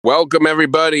Welcome,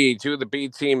 everybody, to the B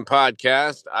Team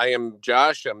podcast. I am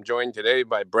Josh. I'm joined today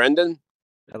by Brendan,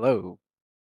 Hello.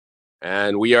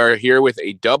 and we are here with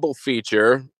a double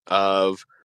feature of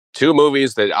two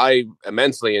movies that I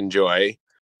immensely enjoy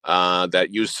that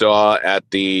you saw at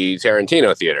the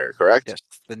Tarantino Theater, correct? Yes,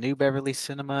 the New Beverly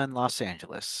Cinema in Los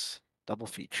Angeles. Double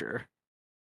feature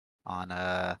on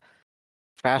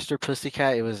Faster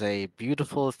Pussycat. It was a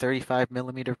beautiful 35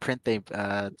 millimeter print they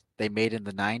made in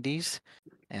the 90s.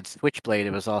 And Switchblade,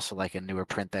 it was also like a newer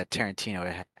print that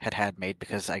Tarantino had made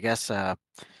because I guess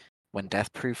when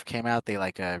Death Proof came out, they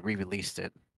re-released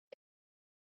it.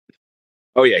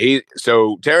 Oh, yeah.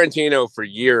 So Tarantino for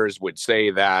years would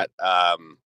say that,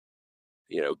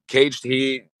 Caged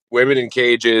Heat, Women in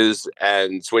Cages,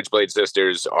 and Switchblade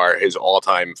Sisters are his all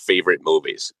time favorite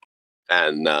movies.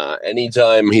 And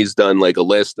anytime he's done like a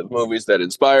list of movies that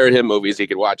inspired him, movies he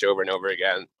could watch over and over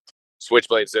again,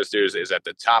 Switchblade Sisters is at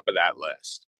the top of that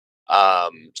list.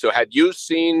 So had you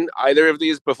seen either of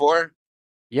these before?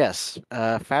 Yes,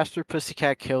 Faster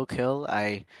Pussycat Kill Kill.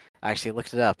 I actually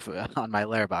looked it up on my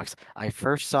Letterboxd. I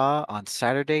first saw on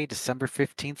Saturday, December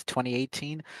 15th,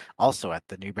 2018, also at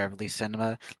the New Beverly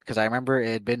Cinema, because I remember it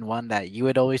had been one that you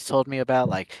had always told me about.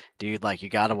 Like, dude, like you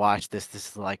gotta watch this. This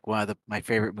is like one of my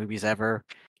favorite movies ever,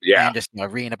 Yeah. and just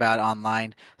reading about it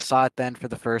online. Saw it then for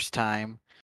the first time.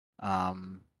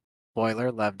 Um,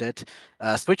 Spoiler, loved it.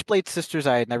 Switchblade Sisters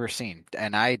I had never seen,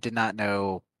 and I did not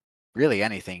know really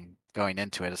anything going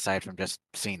into it aside from just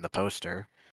seeing the poster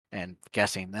and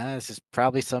guessing this is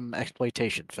probably some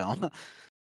exploitation film.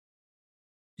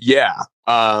 Yeah.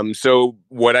 So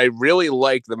what I really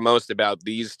like the most about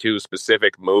these two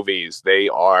specific movies, they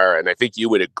are, and I think you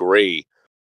would agree,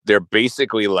 they're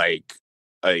basically like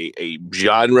a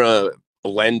genre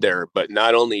blender, but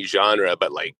not only genre,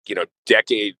 but like,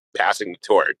 decade passing the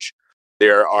torch.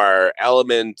 There are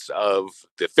elements of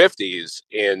the 50s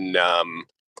in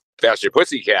Faster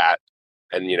Pussycat,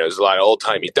 and, there's a lot of old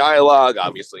timey dialogue.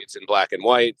 Obviously, it's in black and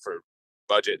white for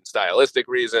budget and stylistic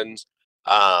reasons.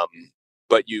 Um,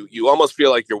 but you almost feel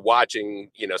like you're watching,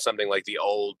 something like the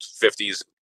old 50s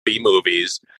B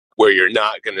movies where you're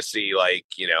not going to see like,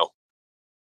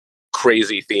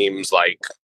 crazy themes like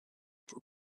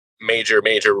major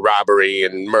robbery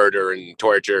and murder and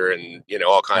torture and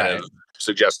all kind of Right.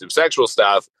 suggestive sexual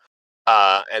stuff,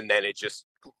 and then it just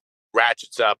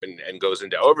ratchets up and goes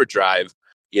into overdrive,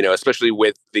 especially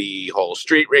with the whole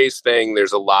street race thing.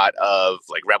 There's a lot of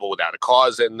like Rebel Without a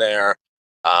Cause in there.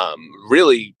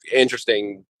 Really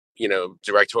interesting,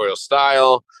 directorial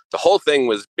style. The whole thing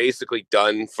was basically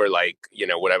done for like,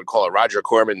 what I would call a Roger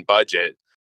Corman budget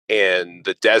in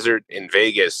the desert in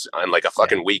Vegas on like a Yeah.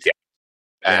 fucking weekend.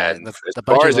 Yeah, And as the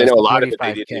far budget as I was know, a lot of it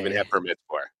they didn't even 25K. have permits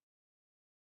for.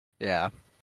 Yeah.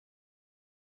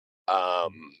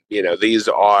 These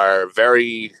are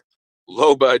very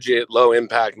low budget, low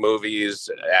impact movies.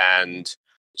 And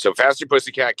so Faster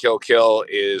Pussycat Kill Kill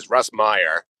is Russ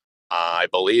Meyer. I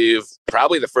believe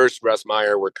probably the first Russ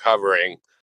Meyer we're covering.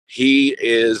 He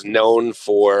is known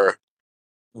for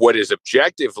what is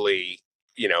objectively,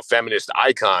 feminist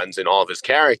icons in all of his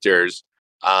characters.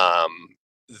 Um,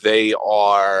 they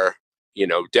are,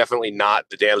 definitely not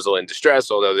the damsel in distress,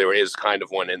 although there is kind of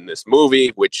one in this movie,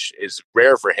 which is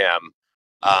rare for him.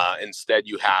 Instead,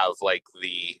 you have like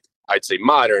I'd say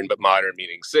modern, but modern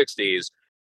meaning 60s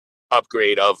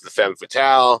upgrade of the femme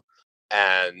fatale.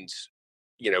 And,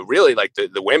 really like the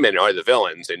women are the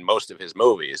villains in most of his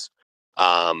movies.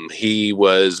 He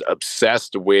was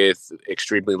obsessed with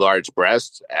extremely large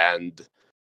breasts, and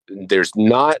there's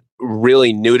not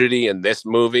really nudity in this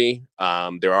movie.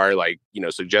 There are like,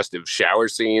 suggestive shower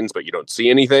scenes, but you don't see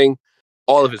anything.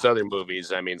 All of his Yeah. other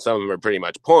movies, I mean, some of them are pretty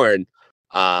much porn.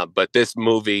 But this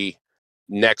movie,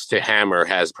 next to Hammer,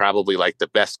 has probably like the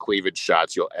best cleavage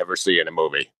shots you'll ever see in a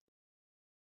movie.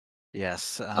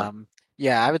 Yes.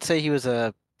 Yeah, I would say he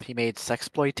made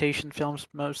sexploitation films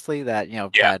mostly that, Yeah.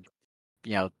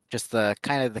 had, just the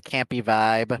kind of the campy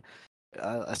vibe,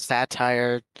 a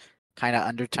satire kind of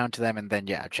undertone to them, and then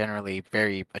yeah, generally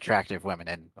very attractive women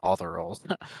in all the roles.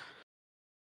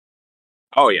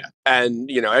 Oh yeah, and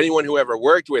anyone who ever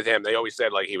worked with him, they always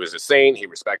said like he was a saint. He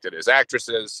respected his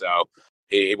actresses, so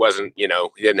he wasn't, he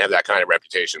didn't have that kind of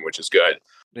reputation, which is good.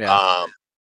 Yeah. Um,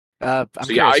 I'm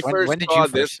so yeah, curious. I When first did you saw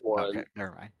this first? Okay, one.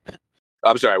 never mind.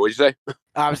 I'm sorry, what did you say?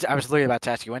 I was literally about to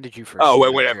ask you when did you first Oh, see it?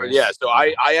 I'm whatever. Yeah, curious. so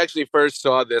Yeah. I actually first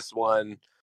saw this one.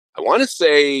 I want to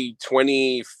say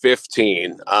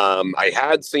 2015. I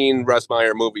had seen Russ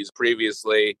Meyer movies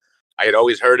previously. I had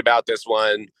always heard about this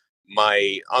one.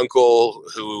 My uncle,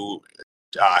 who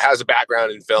has a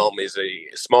background in film, is a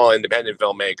small independent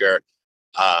filmmaker.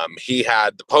 He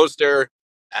had the poster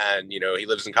And he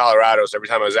lives in Colorado, so every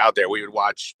time I was out there, we would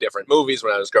watch different movies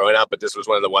when I was growing up. But this was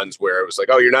one of the ones where it was like,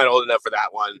 oh, you're not old enough for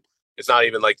that one. It's not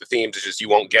even like the themes; it's just you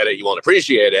won't get it, you won't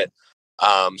appreciate it.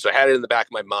 So I had it in the back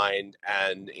of my mind,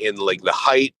 and in like the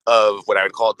height of what I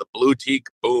would call the blue teak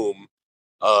boom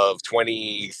of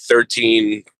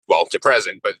 2013, well, to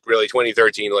present, but really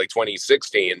 2013, like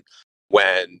 2016,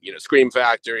 when Scream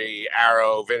Factory,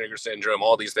 Arrow, Vinegar Syndrome,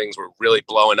 all these things were really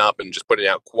blowing up and just putting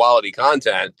out quality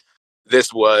content.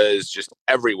 This was just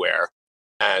everywhere,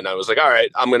 and I was like, all right,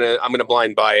 I'm gonna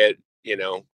blind buy it.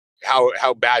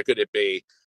 How bad could it be?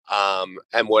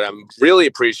 And what I'm really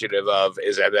appreciative of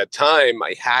is at that time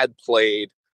I had played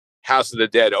House of the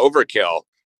Dead Overkill,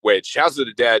 which House of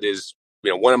the Dead is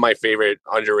one of my favorite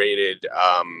underrated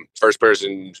first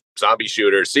person zombie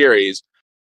shooter series.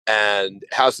 And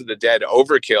House of the Dead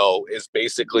Overkill is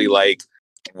basically like,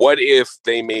 what if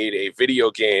they made a video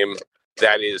game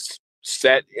that is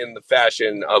set in the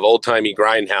fashion of old timey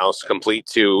grindhouse, complete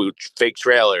to fake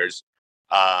trailers,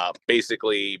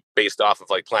 basically based off of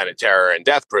like Planet Terror and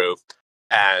Death Proof.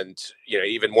 And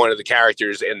even one of the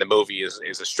characters in the movie is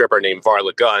a stripper named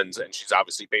Varla Guns, and she's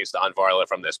obviously based on Varla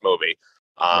from this movie.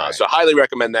 Right. So highly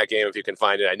recommend that game if you can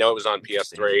find it. I know it was on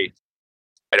Interesting. PS3.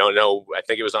 I don't know. I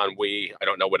think it was on Wii. I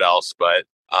don't know what else, but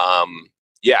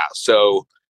yeah. So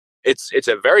it's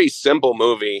a very simple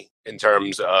movie in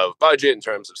terms of budget, in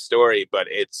terms of story, but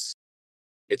it's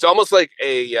almost like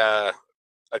a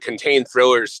contained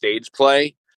thriller stage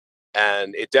play,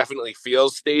 and it definitely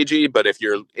feels stagey. But if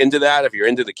you're into that, if you're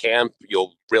into the camp,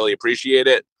 you'll really appreciate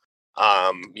it.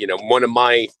 One of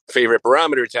my favorite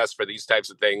barometer tests for these types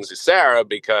of things is Sarah,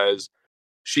 because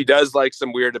she does like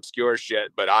some weird, obscure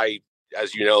shit, but I,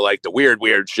 as you know, like the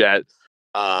weird shit.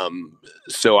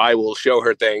 So I will show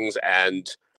her things, and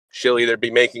she'll either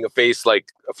be making a face like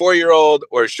a 4-year-old,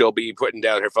 or she'll be putting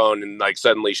down her phone, and like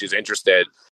suddenly she's interested.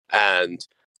 And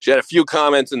she had a few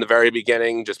comments in the very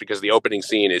beginning, just because the opening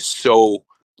scene is so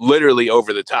literally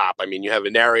over the top. I mean, you have a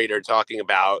narrator talking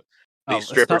about these Oh,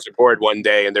 stop. strippers are bored one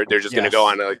day, and they're just going to go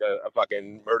Yes. on like a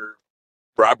fucking murder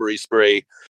robbery spree,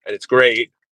 and it's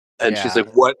great. And she's Yeah.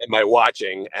 like, "What am I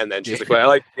watching?" And then she's Yeah. like, "Well, I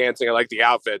like dancing, I like the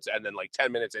outfits." And then, like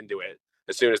 10 minutes into it,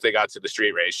 as soon as they got to the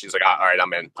street race, she's like, "All right,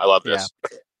 I'm in. I love Yeah. this."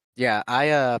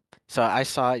 Yeah, so I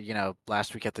saw it,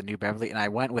 last week at the New Beverly, and I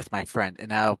went with my friend. And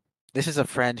now this is a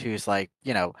friend who's like,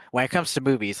 when it comes to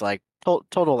movies, like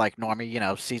total like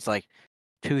normie, sees like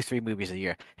 2, 3 movies a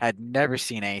year. Had never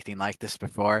seen anything like this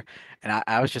before. And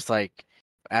I was just like,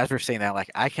 as we're saying that, like,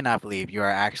 I cannot believe you are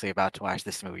actually about to watch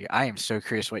this movie. I am so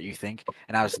curious what you think.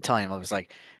 And I was telling him, I was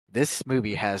like, this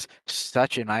movie has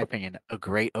such, in my opinion, a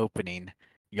great opening.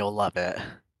 You'll love it.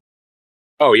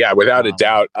 Oh yeah, without a Um,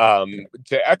 doubt.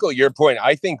 To echo your point,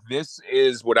 I think this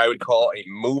is what I would call a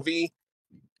movie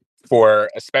for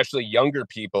especially younger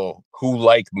people who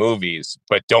like movies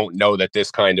but don't know that this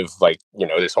kind of like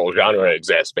this whole genre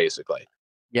exists. Basically,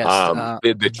 yes,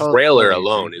 the trailer totally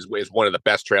alone agree. is one of the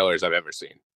best trailers I've ever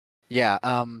seen. Yeah,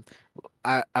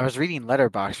 I was reading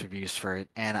letterbox reviews for it,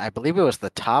 and I believe it was the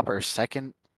top or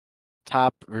second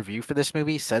top review for this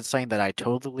movie said something that I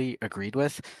totally agreed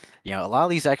with. A lot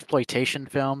of these exploitation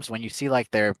films, when you see like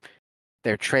their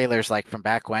trailers like from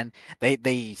back when,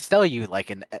 they sell you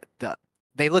like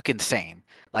they look insane.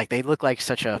 Like they look like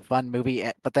such a fun movie,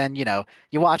 but then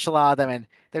you watch a lot of them and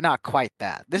they're not quite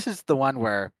that. This is the one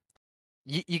where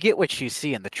you get what you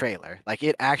see in the trailer. Like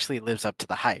it actually lives up to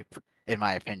the hype, in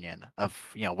my opinion, of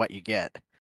what you get.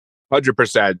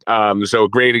 100%. So a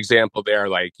great example there,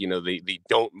 like the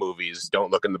Don't movies,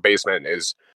 Don't Look in the Basement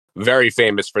is very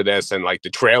famous for this, and like the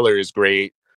trailer is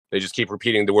great. They just keep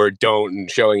repeating the word "don't"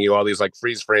 and showing you all these like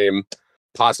freeze frame,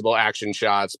 possible action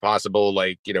shots, possible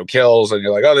like kills, and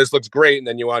you're like, "Oh, this looks great," and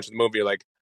then you watch the movie, you're like,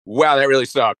 "Wow, that really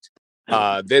sucked."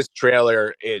 This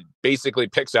trailer, it basically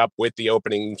picks up with the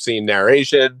opening scene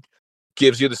narration,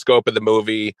 gives you the scope of the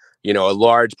movie. A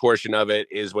large portion of it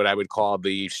is what I would call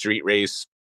the street race,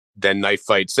 then knife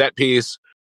fight set piece.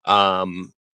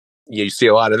 Um, you see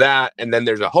a lot of that, and then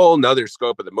there's a whole nother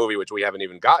scope of the movie which we haven't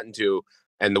even gotten to,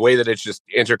 and the way that it's just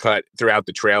intercut throughout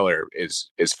the trailer is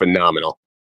phenomenal.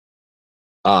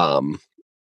 Um,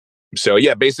 so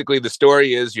yeah, basically the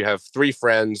story is you have three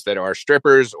friends that are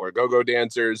strippers or go-go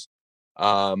dancers.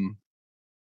 Um,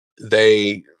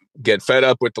 they get fed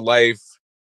up with the life.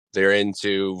 They're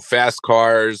into fast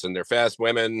cars and they're fast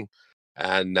women,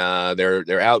 and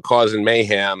they're out causing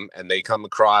mayhem. And they come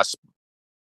across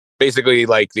basically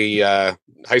like the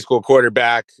high school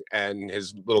quarterback and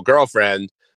his little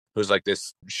girlfriend, who's like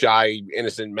this shy,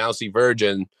 innocent, mousy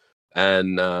virgin.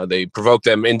 And they provoke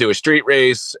them into a street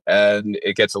race, and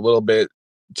it gets a little bit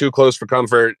too close for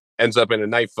comfort. Ends up in a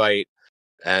knife fight,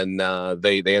 and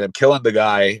they end up killing the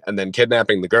guy and then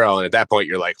kidnapping the girl. And at that point,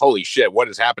 you're like, holy shit, what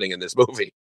is happening in this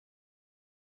movie?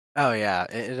 Oh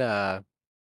yeah,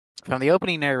 from the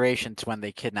opening narration to when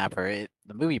they kidnap her,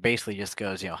 the movie basically just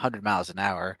goes 100 miles an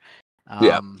hour.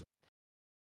 Yeah.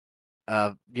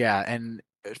 Um, yeah, and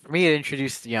for me, it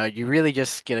introduced you really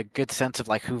just get a good sense of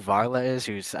like who Varla is,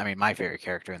 who's I mean my favorite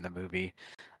character in the movie.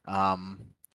 Um,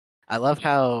 I love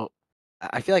how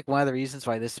I feel like one of the reasons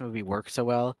why this movie works so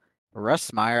well,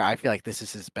 Russ Meyer, I feel like this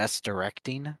is his best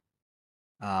directing.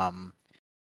 Um,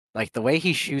 like the way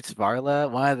he shoots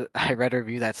Varla, I read a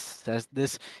review that says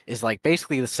this is like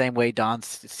basically the same way Don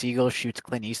Siegel shoots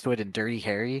Clint Eastwood in Dirty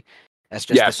Harry. That's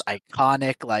just this Yes.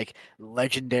 iconic, like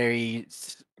legendary,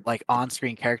 like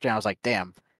on-screen character. And I was like,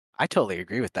 damn, I totally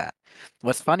agree with that.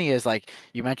 What's funny is like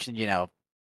you mentioned,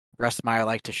 Russ Meyer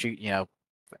like to shoot,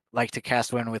 like to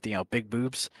cast women with big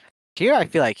boobs. Here, I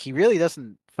feel like he really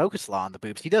doesn't focus a lot on the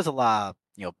boobs. He does a lot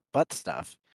of butt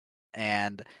stuff,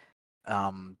 and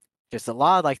um, just a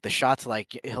lot of like the shots.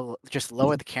 Like he'll just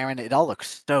lower the camera, and it all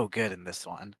looks so good in this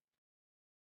one.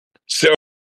 So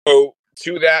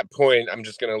to that point, I'm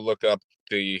just gonna look up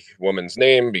the woman's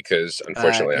name because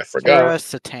unfortunately I forgot. Akira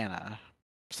Satana.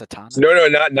 No, no,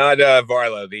 not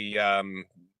Varla,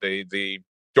 the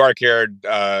dark haired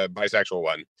bisexual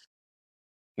one.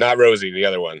 Not Rosie, the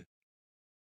other one.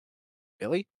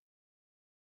 Billy.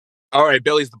 All right,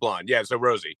 Billy's the blonde. Yeah, so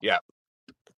Rosie. Yeah.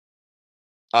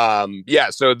 Yeah,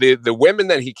 so the women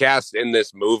that he cast in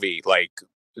this movie, like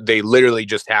they literally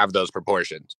just have those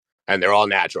proportions and they're all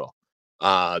natural.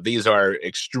 These are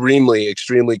extremely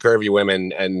curvy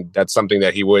women, and that's something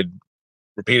that he would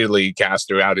repeatedly cast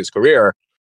throughout his career.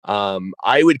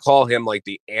 I would call him like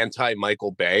the anti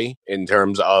Michael Bay in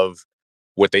terms of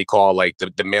what they call like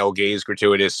the male gaze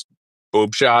gratuitous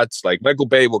boob shots. Like Michael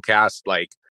Bay will cast like,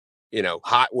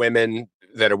 hot women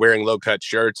that are wearing low cut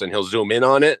shirts and he'll zoom in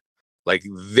on it. Like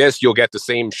this, you'll get the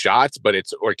same shots, but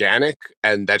it's organic,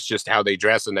 and that's just how they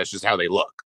dress and that's just how they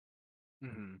look.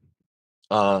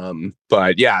 Mm-hmm.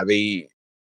 But yeah, the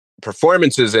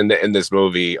performances in this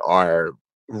movie are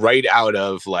right out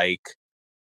of like,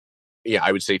 yeah,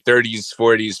 I would say 30s,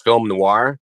 40s film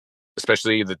noir,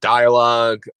 especially the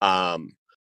dialogue.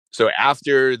 So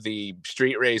after the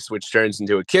street race, which turns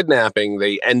into a kidnapping,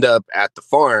 they end up at the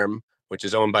farm, which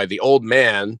is owned by the old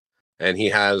man, and he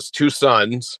has two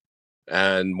sons,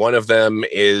 and one of them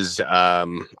is,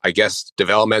 I guess,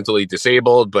 developmentally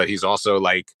disabled, but he's also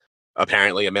like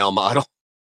apparently a male model,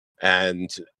 and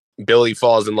Billy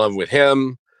falls in love with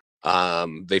him.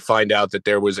 They find out that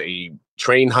there was a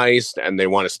train heist, and they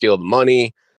want to steal the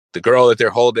money. The girl that they're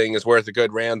holding is worth a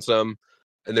good ransom,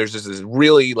 and there's just this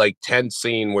really like tense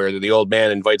scene where the old man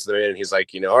invites them in and he's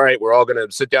like, all right, we're all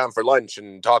gonna sit down for lunch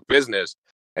and talk business.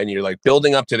 And you're like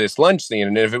building up to this lunch scene.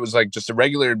 And if it was like just a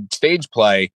regular stage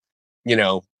play, you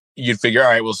know, you'd figure, all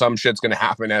right, well, some shit's gonna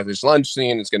happen at this lunch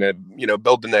scene. It's gonna,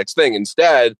 build the next thing.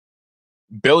 Instead,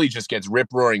 Billy just gets rip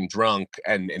roaring drunk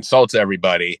and insults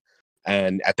everybody.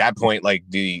 And at that point, like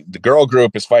the girl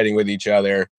group is fighting with each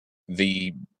other.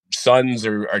 The sons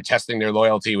are testing their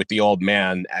loyalty with the old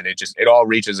man, and it all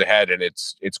reaches ahead, and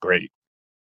it's great.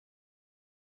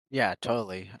 Yeah,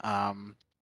 totally.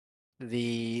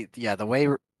 The way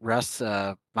Russ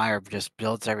Meyer just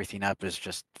builds everything up is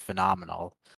just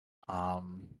phenomenal.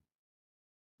 Um,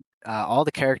 all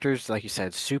the characters, like you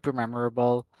said, super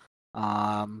memorable.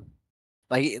 Um,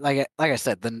 like I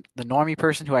said, the normie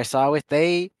person who I saw with,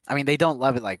 I mean, they don't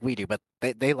love it like we do, but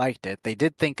they liked it. They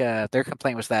did think their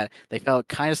complaint was that they felt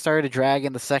kind of started to drag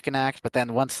in the second act, but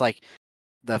then once like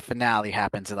the finale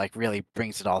happens, it like really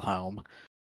brings it all home.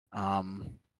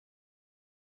 Um,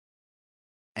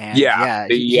 and Yeah, yeah,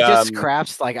 he just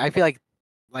crafts like I feel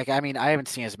like I mean I haven't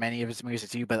seen as many of his movies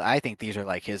as you, but I think these are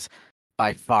like his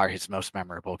by far his most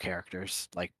memorable characters,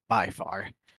 like by far.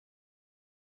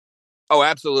 oh,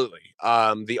 absolutely.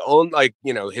 The only like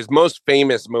his most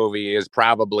famous movie is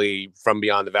probably From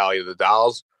Beyond the Valley of the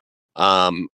Dolls.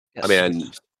 I Yes, mean,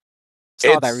 which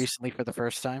saw that it's recently for the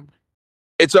first time.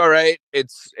 it's all right.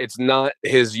 It's not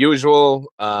his usual.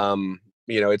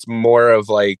 It's more of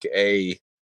like a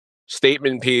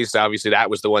statement piece. Obviously, that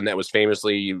was the one that was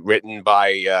famously written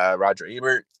by Roger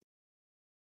Ebert,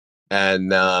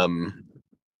 and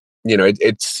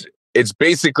it's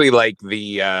basically like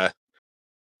the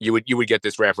you would get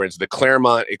this reference, the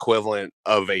Claremont equivalent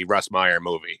of a Russ Meyer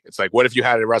movie. It's like, what if you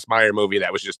had a Russ Meyer movie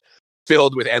that was just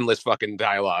filled with endless fucking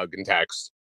dialogue and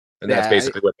text, and that's Yeah,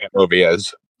 basically what that movie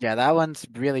is. yeah, that one's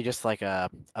really just like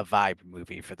a vibe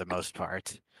movie for the most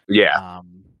part. Yeah.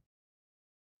 Um,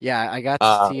 yeah, I got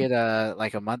to see Um, it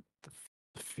like a month.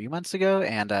 a few months ago,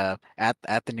 and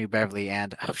at the New Beverly,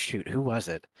 and oh shoot, who was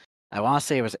it? I want to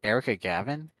say it was Erica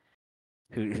Gavin,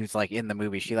 who's like in the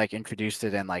movie. She like introduced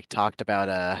it and like talked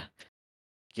about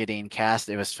getting cast.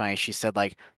 It was funny. She said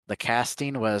like the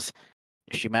casting was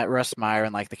she met Russ Meyer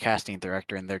and like the casting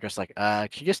director, and they're just like, can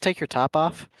you just take your top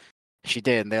off? She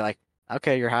did, and they're like,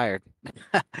 okay, you're hired.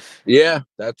 Yeah,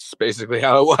 that's basically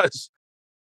how it was.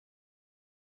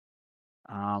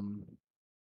 um,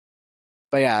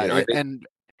 but yeah, You know, I think.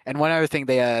 and one other thing,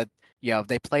 they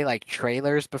play like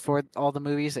trailers before all the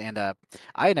movies, and I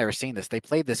had never seen this. They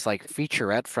played this like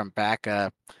featurette from back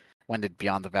when did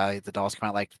Beyond the Valley of the Dolls come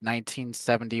out? Like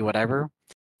 1970 whatever,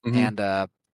 Mhm. and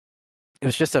it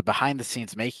was just a behind the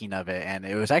scenes making of it, and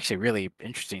it was actually really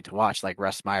interesting to watch. Like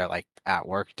Russ Meyer like at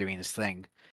work doing his thing.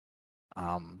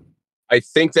 Um, I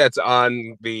think that's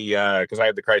on the because I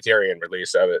had the Criterion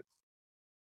release of it.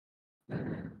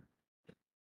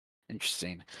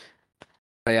 Interesting.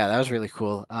 But yeah, that was really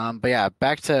cool. But yeah,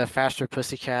 back to Faster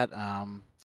Pussycat.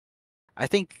 I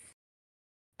think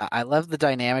I love the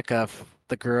dynamic of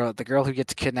the girl who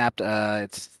gets kidnapped.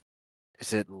 Is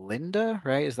it Linda,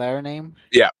 right? Is that her name?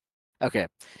 Yeah. Okay.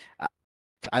 I,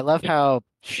 I love how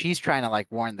she's trying to like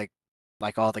warn the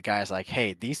like all the guys like,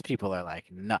 hey, these people are like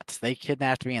nuts. They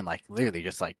kidnapped me and like literally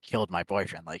just like killed my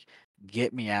boyfriend. Like,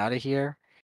 get me out of here.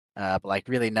 But like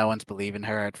really no one's believing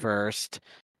her at first.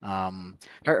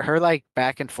 Her like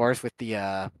back and forth with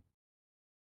the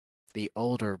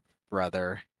older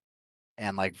brother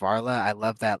and like Varla. I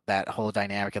love that whole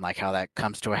dynamic and like how that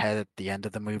comes to a head at the end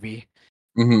of the movie.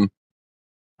 Hmm.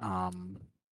 Um,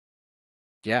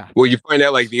 yeah. Well, you find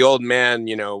out like the old man,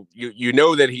 you know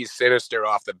that he's sinister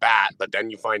off the bat, but then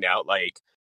you find out like,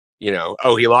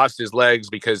 oh, he lost his legs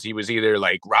because he was either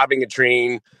like robbing a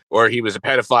train or he was a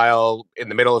pedophile in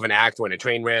the middle of an act when a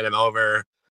train ran him over.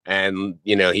 And,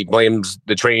 he blames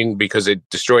the train because it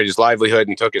destroyed his livelihood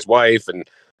and took his wife. And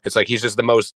it's like he's just the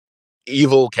most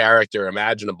evil character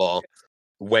imaginable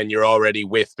when you're already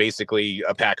with basically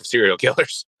a pack of serial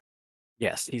killers.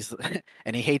 Yes, he's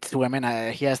and he hates women.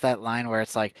 He has that line where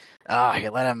it's like, "Ah, you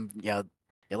let him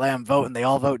vote, and they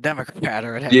all vote Democrat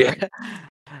or Yeah. whatever."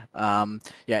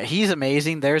 Yeah, he's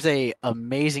amazing. There's a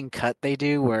amazing cut they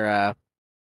do where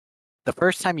the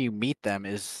first time you meet them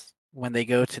is when they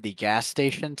go to the gas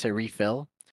station to refill,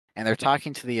 and they're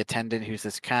talking to the attendant who's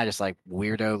this kind of just like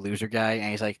weirdo loser guy, and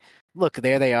he's like, "Look,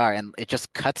 there they are," and it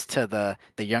just cuts to the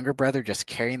younger brother just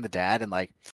carrying the dad, and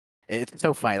like it's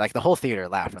so funny. Like the whole theater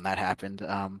laughed when that happened.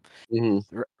 Hmm.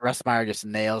 Russ Meyer just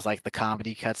nails like the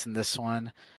comedy cuts in this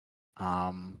one.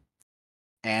 Um,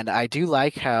 and I do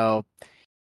like how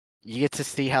you get to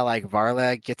see how like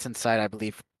Varla gets inside. I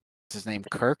believe his name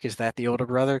Kirk. Is that the older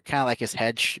brother? Kind of like his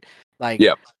head. Like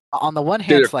Yeah. on the one It's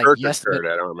hand, either it's like Kirk or yes, but Kurt.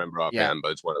 I don't remember yeah, offhand,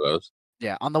 but it's one of those.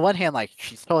 yeah. On the one hand, like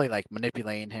she's totally like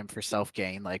manipulating him for self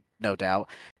gain, like no doubt.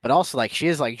 But also like she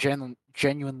is like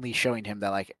genuinely showing him that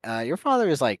like your father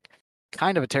is like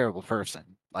kind of a terrible person.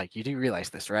 Like you do realize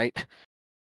this, right?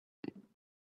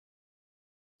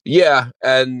 Yeah,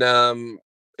 and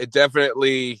it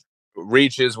definitely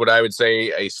reaches what I would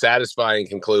say a satisfying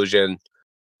conclusion.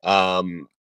 Um,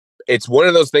 it's one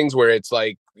of those things where it's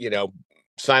like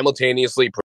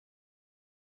simultaneously.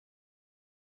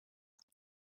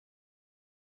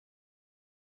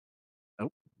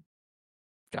 Oh,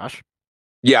 Josh.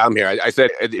 Yeah, I'm here. I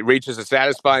said it reaches a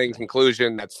satisfying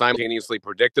conclusion that's simultaneously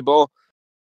predictable,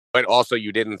 but also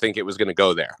you didn't think it was going to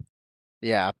go there.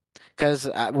 Yeah, because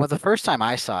well, the first time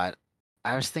I saw it,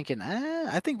 I was thinking,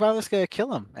 I think Violet's gonna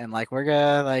kill him, and like we're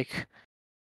gonna like,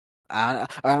 I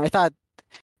thought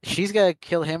she's gonna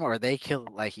kill him, or they kill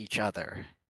like each other.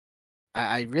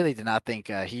 I really did not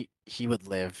think he would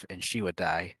live and she would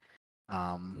die.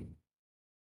 Um,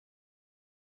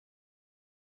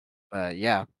 but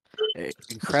yeah,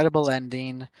 incredible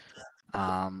ending.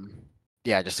 Um,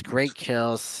 yeah, just great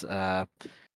kills. Like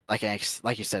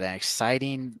like you said, an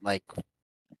exciting like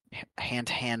hand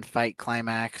to hand fight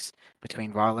climax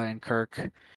between Varla and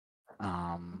Kirk.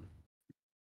 Um,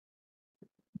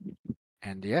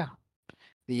 and yeah,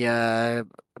 the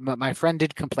my friend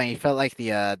did complain. He felt like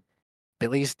the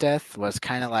Billy's death was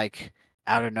kind of like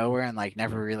out of nowhere and like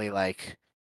never really like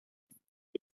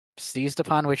seized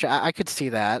upon, which I could see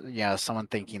that. Someone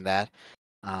thinking that.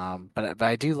 But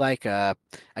I do like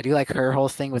her whole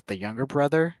thing with the younger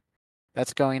brother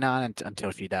that's going on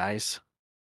until she dies.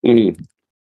 Mhm.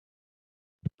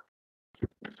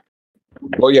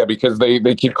 Well, yeah, because they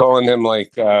keep calling him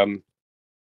like what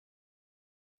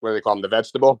do they call him, the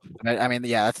vegetable? I mean,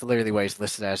 yeah, that's literally what he's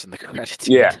listed as in the credits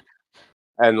Yeah, even.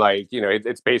 and like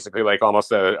it's basically like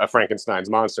almost a Frankenstein's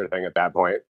monster thing at that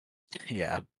point.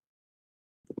 Yeah.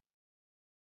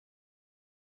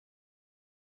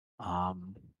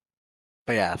 Um,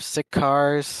 but yeah, sick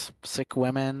cars, sick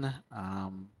women,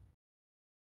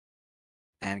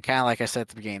 and kind of like I said at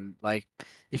the beginning, like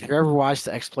if you ever watch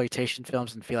the exploitation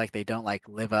films and feel like they don't like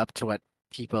live up to what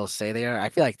people say they are, I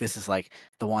feel like this is like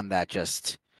the one that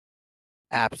just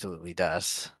absolutely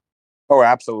does. Oh,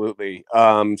 absolutely.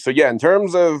 So yeah, in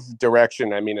terms of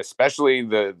direction, I mean, especially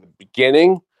the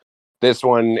beginning, this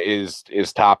one is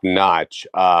top notch.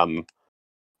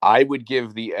 I would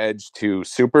give the edge to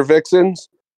Super Vixens,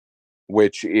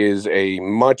 which is a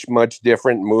much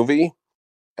different movie.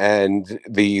 And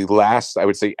the last, I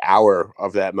would say, hour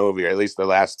of that movie, or at least the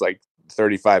last like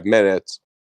 35 minutes,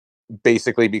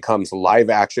 basically becomes live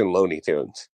action Looney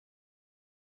Tunes.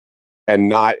 And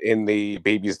not in the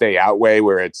Baby's Day Out way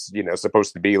where it's,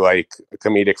 supposed to be like a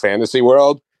comedic fantasy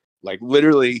world. Like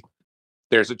literally,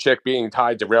 there's a chick being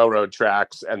tied to railroad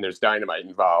tracks and there's dynamite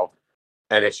involved.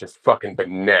 And it's just fucking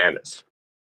bananas.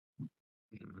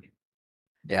 Mhm.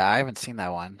 Yeah, I haven't seen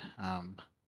that one.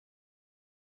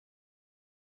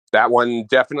 That one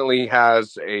definitely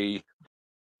has a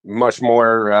much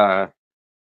more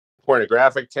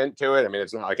pornographic tint to it. I mean,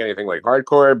 it's not like anything like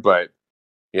hardcore, but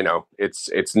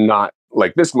it's not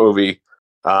like this movie.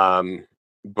 Um,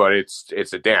 but it's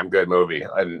a damn good movie.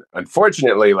 And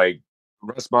unfortunately, like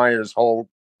Russ Meyer's whole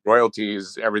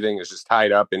royalties, everything is just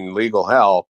tied up in legal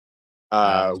hell.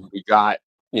 We got,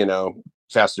 you know,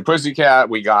 Faster Pussycat,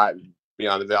 we got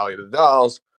Beyond the Valley of the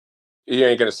Dolls. You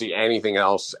ain't gonna see anything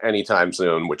else anytime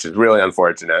soon, which is really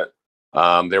unfortunate.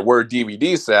 There were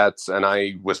DVD sets, and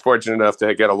I was fortunate enough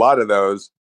to get a lot of those,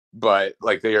 but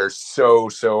like they are so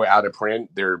out of print.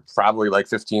 They're probably like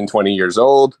 15, 20 years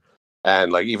old.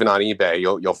 And like even on eBay,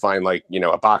 you'll find like,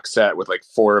 a box set with like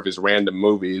four of his random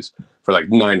movies for like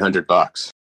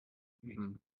 $900.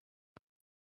 Mhm.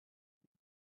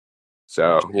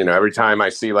 So, every time I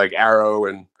see like Arrow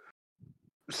and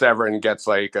Severin gets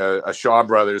like a Shaw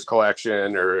Brothers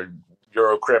collection or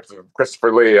Eurocrypt of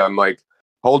Christopher Lee, I'm like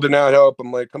holding out hope.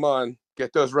 I'm like, come on,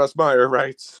 get those Russ Meyer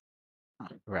rights.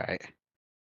 Right.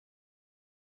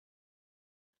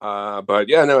 But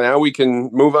yeah, no, now we can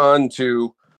move on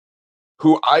to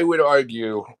who I would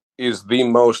argue is the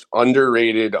most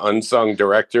underrated, unsung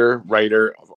director,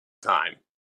 writer of all time,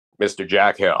 Mr.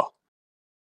 Jack Hill.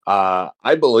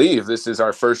 I believe this is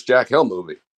our first Jack Hill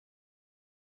movie.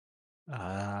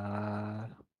 Uh,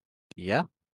 yeah.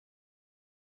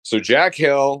 So Jack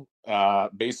Hill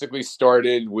basically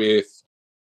started with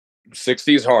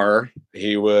 60s horror.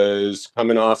 He was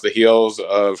coming off the heels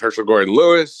of Herschel Gordon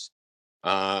Lewis.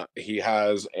 He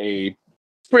has a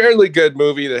fairly good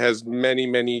movie that has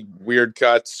many weird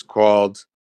cuts called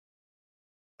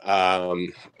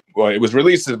well, it was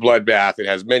released as Bloodbath. It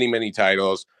has many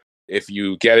titles. If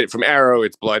you get it from Arrow,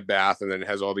 it's Bloodbath, and then it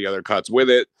has all the other cuts with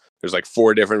it. There's like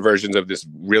four different versions of this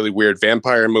really weird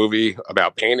vampire movie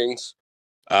about paintings.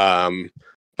 um,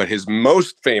 but his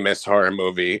most famous horror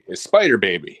movie is Spider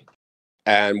Baby.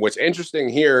 And what's interesting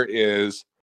here is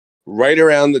right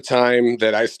around the time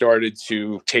that I started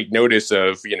to take notice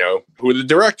of, who the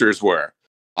directors were,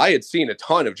 I had seen a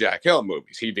ton of Jack Hill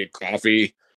movies. He did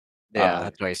Coffee, Yeah, uh,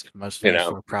 that's what he's most you famous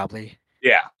know, for, probably.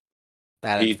 yeah.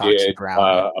 That and He Foxy did Brown.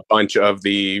 a bunch of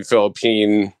the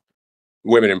Philippine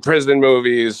women in prison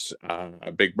movies,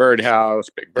 Big Birdhouse,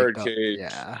 Big Big Belt. Birdcage.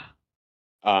 Yeah.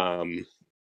 Um,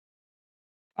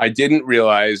 I didn't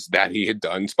realize that he had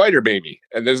done Spider Baby,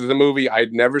 and this is a movie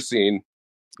I'd never seen.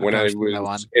 I've When never I seen that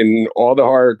was one. in all the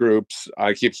horror groups,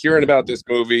 I keep hearing about this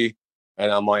movie,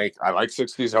 and I'm like, I like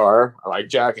 60s horror. I like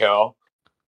Jack Hill.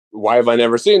 Why have I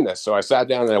never seen this? So I sat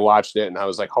down and I watched it, and I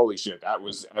was like, holy shit, that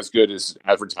was as good as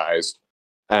advertised.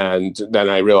 And then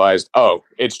I realized, oh,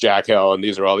 it's Jack Hill, and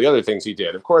these are all the other things he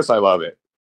did. Of course, I love it.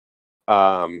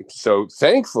 So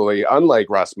thankfully, unlike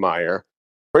Russ Meyer,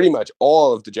 pretty much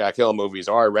all of the Jack Hill movies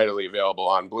are readily available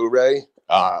on Blu-ray.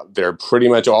 They're pretty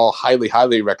much all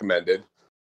highly recommended,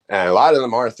 and a lot of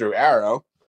them are through Arrow,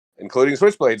 including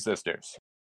Switchblade Sisters.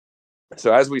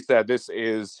 So as we said, this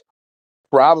is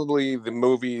probably the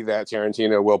movie that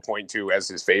Tarantino will point to as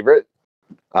his favorite.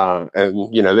 And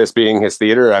this being his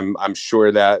theater, I'm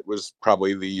sure that was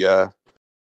probably the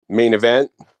main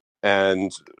event.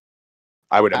 And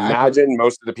I would I imagine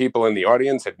most of the people in the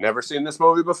audience had never seen this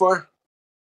movie before.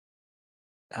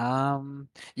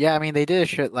 yeah, I mean they did a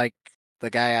shit like the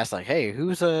guy asked like, "Hey,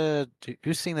 who's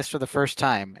seeing this for the first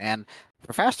time?" And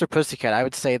for Faster Pussycat, I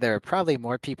would say there are probably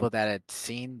more people that had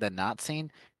seen than not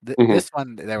seen. Mm-hmm. This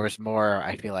one there was more,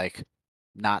 I feel like,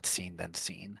 not seen than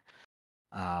seen.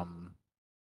 Um,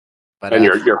 but And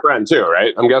your friend too,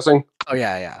 right? I'm guessing. oh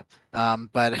yeah, yeah.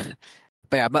 But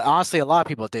but yeah, but honestly, a lot of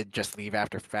people did just leave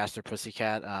after Faster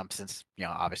Pussycat. Since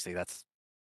obviously that's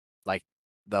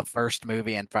the first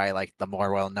movie and probably like the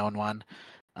more well known one.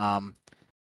 Um,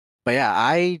 but yeah,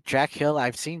 I Jack Hill.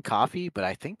 I've seen Coffee, but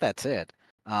I think that's it.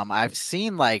 I've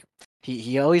seen like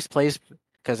he always plays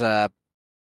because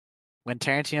when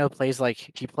Tarantino plays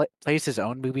like plays his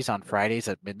own movies on Fridays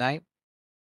at midnight,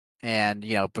 and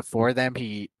before them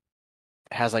he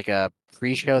has like a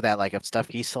pre-show that like of stuff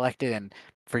he selected, and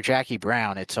for Jackie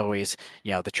Brown, it's always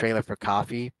the trailer for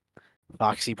Coffee,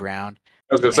 Foxy Brown,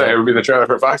 I was gonna say it and would be the trailer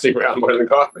for Foxy Brown more than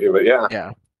Coffee, but yeah.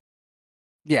 yeah,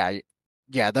 yeah,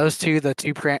 yeah. Those two, the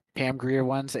two Pam Grier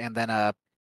ones, and then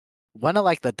one of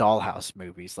like the Dollhouse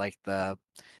movies, like the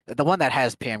one that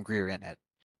has Pam Grier in it.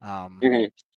 Um,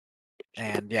 Mhm.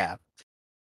 and yeah,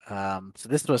 so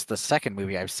this was the second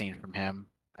movie I've seen from him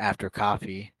after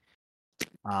Coffee.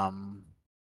 Um,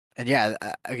 and yeah,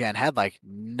 again, had like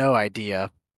no idea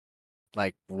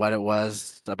like what it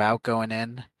was about going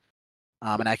in.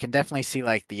 And I can definitely see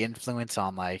like the influence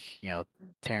on like,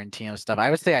 Tarantino stuff. I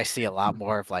would say I see a lot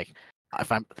more of like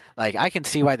if I'm like I can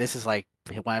see why this is like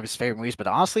one of his favorite movies, but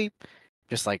honestly,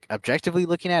 just like objectively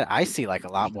looking at it, I see like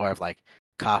a lot more of like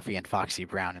Coffee and Foxy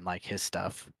Brown and like his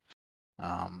stuff.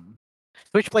 Um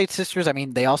Switchblade Sisters, I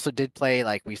mean, they also did play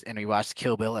like we watched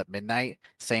Kill Bill at midnight,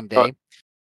 same Uh, day.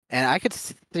 And I could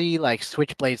see like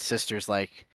Switchblade Sisters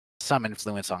like some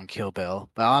influence on Kill Bill,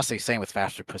 but honestly, same with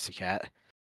Faster Pussycat.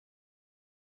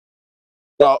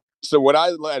 well, so what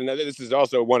and this is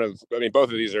also one of, I mean, both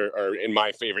of these are in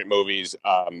my favorite movies.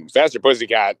 Faster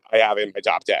Pussycat, I have in my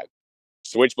top 10.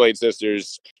 Switchblade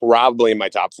Sisters, probably in my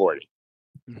top 40.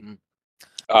 Hmm.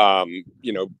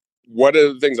 You know, one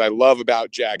of the things I love about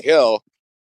Jack Hill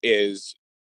is,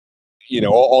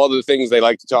 all the things they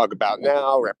like to talk about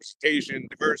now, representation,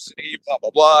 diversity, blah,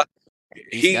 blah, blah.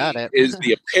 He's got He it. is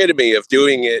the epitome of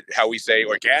doing it, how we say,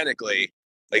 organically.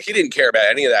 Like, he didn't care about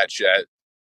any of that shit.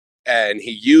 And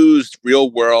he used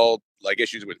real world, like,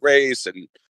 issues with race and,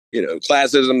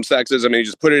 classism, sexism, and he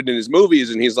just put it in his movies.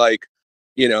 And he's like,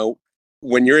 you know,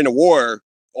 when you're in a war,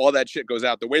 all that shit goes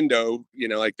out the window.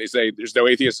 Like they say, there's no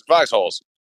atheists in foxholes.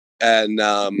 And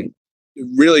it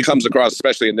really comes across,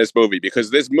 especially in this movie,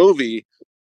 because this movie,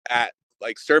 at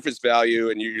like surface value,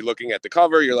 and you're looking at the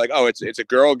cover, you're like, oh, it's a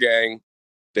girl gang.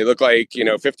 They look like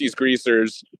 50s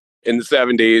greasers in the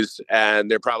 70s, and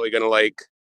they're probably gonna like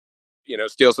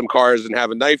steal some cars and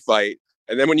have a knife fight.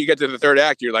 And then when you get to the third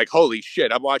act, you're like, holy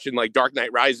shit, I'm watching like Dark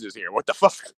Knight Rises here. What the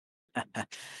fuck?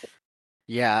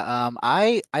 Yeah,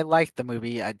 I liked the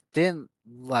movie. I didn't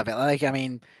love it. Like, I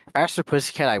mean, Faster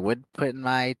Pussycat I would put in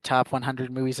my top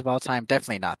 100 movies of all time.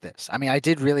 Definitely not this. I mean, I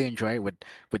did really enjoy it. Would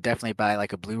definitely buy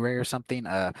like a Blu-ray or something.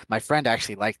 My friend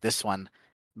actually liked this one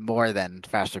more than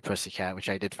Faster Pussycat, which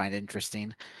I did find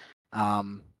interesting.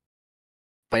 Um,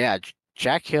 but yeah,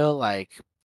 Jack Hill, like,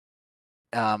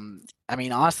 I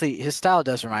mean, honestly, his style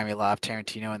does remind me a lot of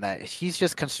Tarantino in that he's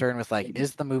just concerned with like,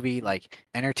 is the movie like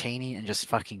entertaining and just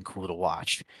fucking cool to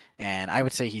watch? And I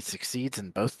would say he succeeds in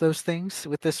both those things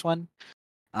with this one.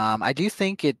 I do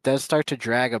think it does start to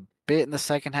drag a bit in the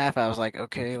second half. I was like,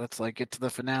 okay, let's like get to the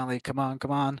finale. Come on,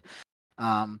 come on.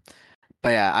 Um, but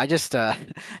yeah, I just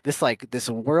this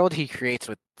world he creates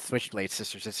with Switchblade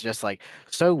Sisters, it's just like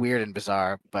so weird and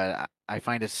bizarre, but I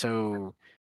find it so,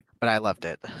 but I loved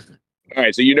it. All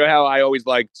right, so you know how I always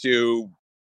like to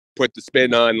put the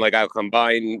spin on, like, I'll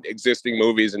combine existing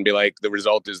movies and be like, the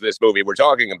result is this movie we're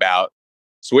talking about.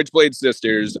 Switchblade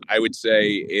Sisters, I would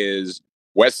say, is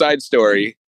West Side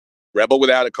Story, Rebel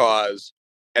Without a Cause,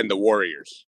 and The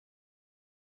Warriors.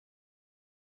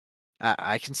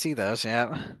 I can see those,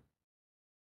 yeah.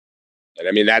 And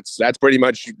I mean, that's pretty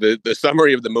much the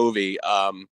summary of the movie.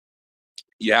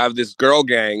 You have this girl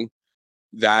gang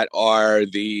that are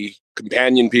the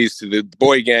companion piece to the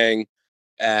boy gang,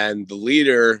 and the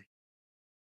leader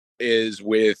is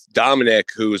with Dominic,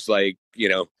 who's like,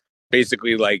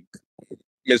 basically like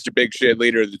Mr. Big Shit,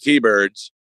 leader of the T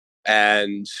Birds.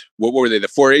 And what were they? The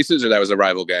Four Aces, or that was a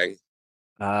rival gang?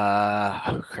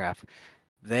 Oh crap.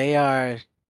 They are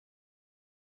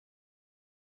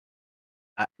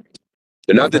uh,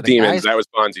 They're not the for the Demons. guys. That was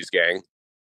Fonzie's gang.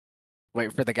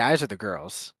 Wait, for the guys or the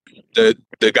girls? The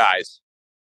guys.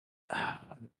 Uh,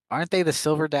 aren't they the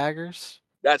Silver Daggers?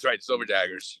 That's right, Silver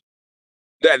Daggers.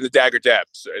 Then the Dagger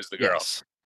Debs is the girl. Yes.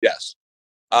 Yes.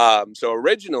 So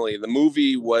originally the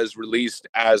movie was released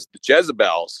as the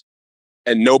Jezebels,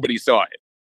 and nobody saw it.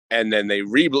 And then they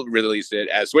re-released it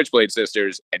as Switchblade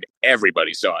Sisters, and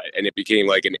everybody saw it, and it became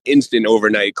like an instant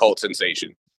overnight cult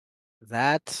sensation.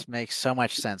 That makes so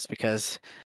much sense because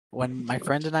when my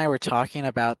friend and I were talking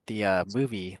about the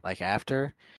movie, like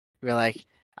after, we were like,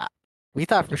 we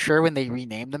thought for sure when they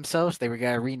renamed themselves, they were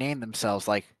gonna rename themselves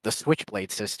like the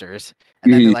Switchblade sisters,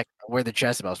 and then they're Mhm. like, "We're the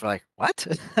Jezebels." We're like, "What?"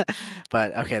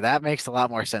 But okay, that makes a lot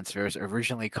more sense. It was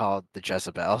originally called the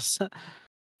Jezebels.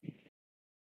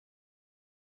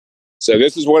 So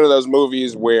this is one of those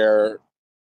movies where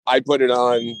I put it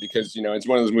on because it's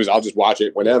one of those movies I'll just watch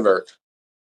it whenever.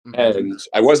 Hmm. And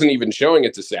I wasn't even showing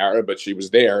it to Sarah, but she was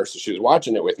there, so she was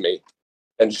watching it with me.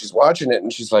 And she's watching it,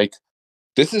 and she's like,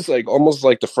 "This is like almost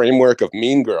like the framework of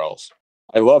Mean Girls.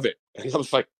 I love it." And I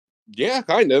was like, "Yeah,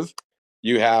 kind of."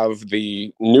 You have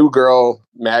the new girl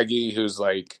Maggie, who's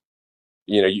like,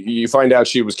 you find out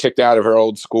she was kicked out of her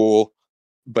old school,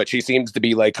 but she seems to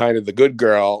be like kind of the good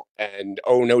girl, and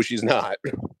oh no, she's not.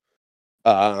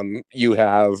 You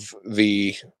have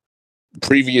the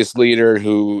previous leader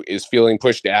who is feeling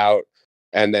pushed out,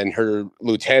 and then her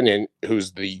lieutenant,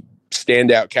 who's the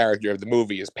standout character of the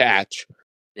movie, is Patch,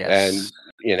 and Yes.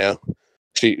 you know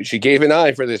she gave an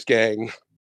eye for this gang.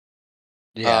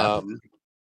 Yeah. Um,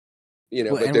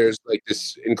 Well, but there's like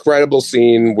this incredible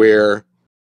scene where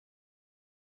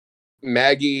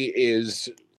Maggie is,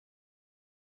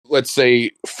 let's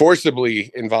say,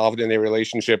 forcibly involved in a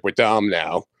relationship with Dom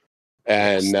now,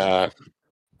 yes. and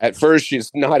at first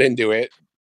she's not into it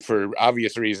for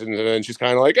obvious reasons, and then she's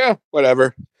kind of like, "Yeah,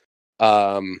 whatever."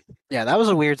 Um, Yeah, that was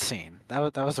a weird scene.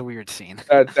 That was a weird scene.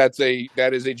 that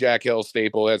is a Jack Hill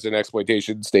staple. That's an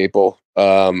exploitation staple.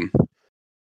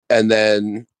 And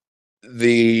then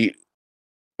the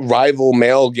rival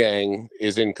male gang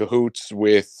is in cahoots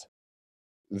with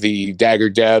the Dagger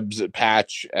Debs,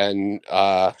 Patch, and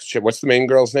shit. What's the main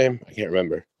girl's name? I can't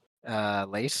remember.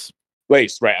 Lace.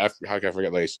 Lace, right? How can I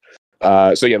forget Lace?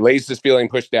 So yeah, Lace is feeling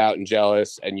pushed out and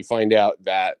jealous, and you find out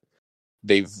that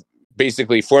they've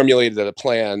basically formulated a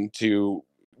plan to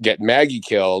get Maggie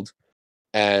killed,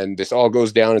 and this all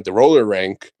goes down at the roller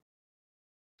rink.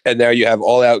 And now you have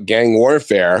all out gang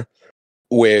warfare,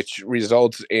 which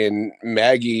results in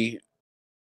Maggie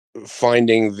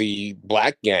finding the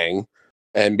black gang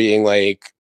and being like,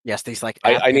 Yes, these like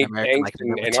I African need American tanks like and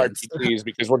militants. RPGs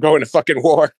because we're going to fucking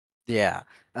war. Yeah.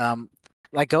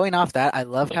 Like going off that, I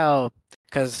love how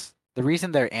because the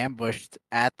reason they're ambushed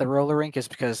at the roller rink is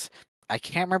because I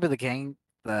can't remember the gang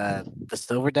the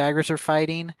Silver Daggers are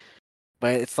fighting,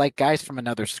 but it's like guys from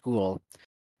another school.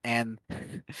 And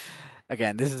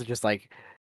again, this is just like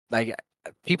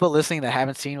people listening that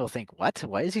haven't seen will think, "What?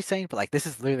 What is he saying?" But like this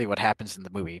is literally what happens in the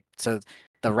movie. So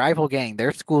the rival gang,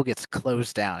 their school gets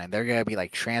closed down, and they're gonna be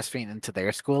like transferring into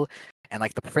their school, and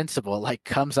like the principal like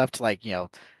comes up to like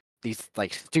these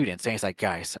like students, and he's like,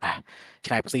 "Guys,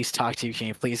 can I please talk to you? Can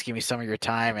you please give me some of your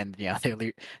time?" And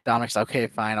Dominic's like, "Okay,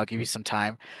 fine, I'll give you some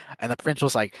time," and the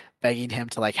principal's like begging him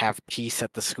to like have peace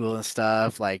at the school and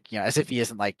stuff, like as if he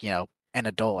isn't like an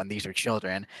adult and these are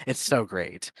children. It's so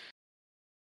great.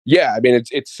 Yeah, I mean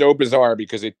it's so bizarre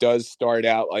because it does start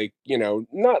out like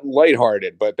not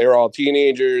lighthearted, but they're all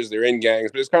teenagers, they're in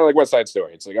gangs, but it's kind of like West Side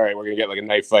Story. It's like, all right, we're gonna get like a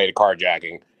knife fight, a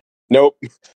carjacking. Nope,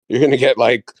 you're gonna get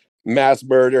like mass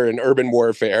murder and urban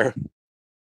warfare.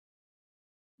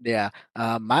 Yeah.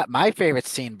 My favorite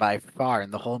scene by far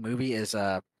in the whole movie is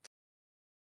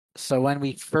so when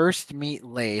we first meet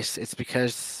Lace, it's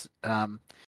because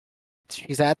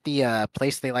she's at the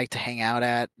place they like to hang out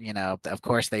at. Of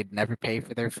course they'd never pay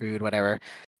for their food, whatever.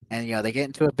 And they get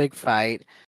into a big fight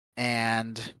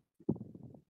and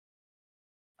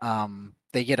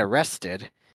they get arrested.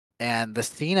 And the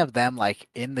scene of them like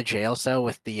in the jail cell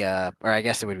with the or I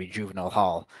guess it would be juvenile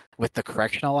hall with the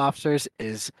correctional officers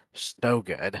is so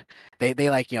good. They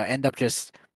like end up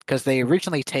just because they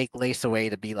originally take Lace away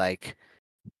to be like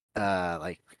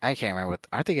I can't remember what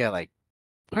aren't they gonna like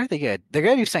what are they good? They're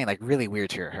gonna do something like really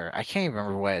weird to her. I can't even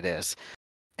remember what it is.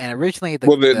 And originally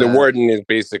Well, the warden is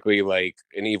basically like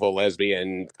an evil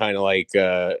lesbian, kind of like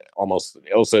almost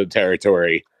Ilsa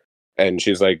territory, and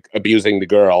she's like abusing the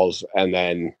girls, and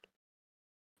then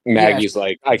yeah, Maggie's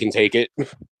like, I can take it.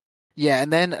 yeah,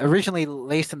 and then originally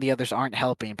Lace and the others aren't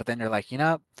helping, but then they're like,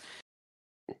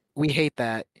 we hate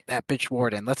that bitch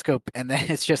warden. Let's go. And then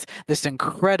it's just this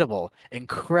incredible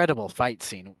fight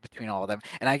scene between all of them.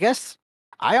 And I guess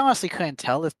I honestly couldn't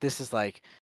tell if this is like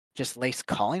just Lace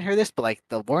calling her this, but like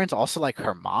the warden's also like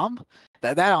her mom.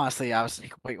 That honestly, I was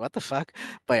like, wait, what the fuck?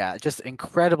 But yeah, just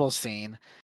incredible scene.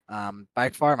 By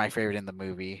far my favorite in the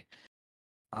movie.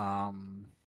 Um,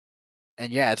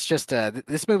 and yeah, it's just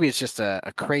this movie is just a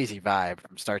crazy vibe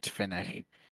from start to finish.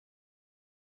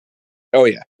 Oh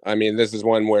yeah, I mean, this is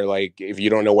one where like if you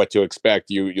don't know what to expect,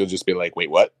 you'll just be like, wait,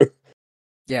 what?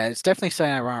 Yeah, it's definitely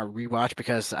something I want to rewatch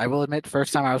because I will admit,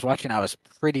 first time I was watching, I was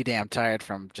pretty damn tired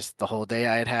from just the whole day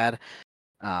I had had.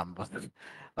 Um,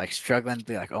 like struggling to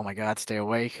be like, oh my God, stay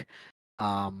awake.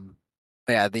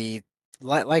 But yeah, the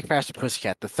like Faster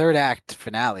Pussycat, the third act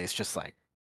finale is just like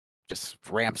just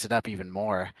ramps it up even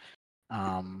more.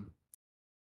 Um,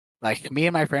 like me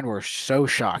and my friend were so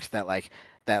shocked that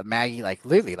that Maggie like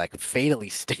literally like fatally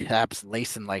stabs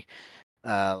Layson like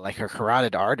her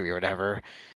carotid artery or whatever.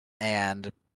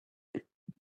 And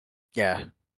yeah,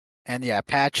 and yeah,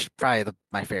 Patch probably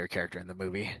my favorite character in the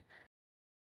movie.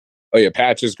 Oh yeah,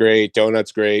 Patch is great.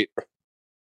 Donut's great.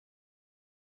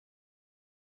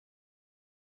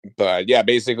 But yeah,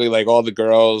 basically like all the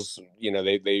girls,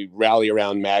 they rally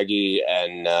around Maggie,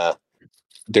 and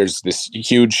there's this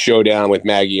huge showdown with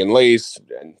Maggie and Lace,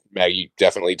 and Maggie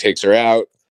definitely takes her out.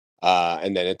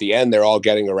 And then at the end, they're all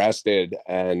getting arrested,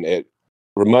 and it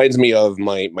reminds me of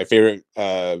my favorite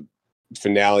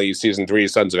finale, season three,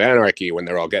 Sons of Anarchy, when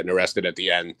they're all getting arrested at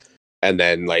the end, and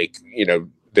then like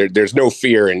there's no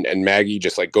fear, and Maggie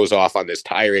just like goes off on this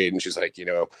tirade, and she's like,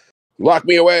 lock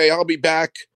me away, I'll be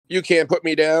back. You can't put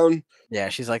me down. Yeah,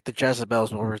 she's like the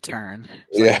Jezebels will return.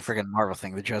 It's like Yeah, a freaking Marvel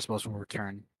thing. The Jezebels will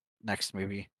return next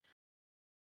movie.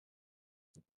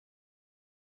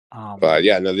 but Um,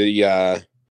 yeah, no,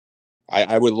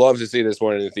 I would love to see this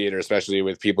one in the theater, especially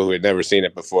with people who had never seen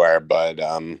it before. But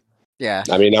yeah,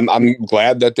 I mean, I'm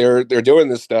glad that they're doing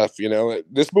this stuff.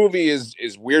 This movie is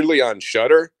weirdly on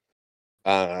Shudder,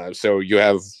 so you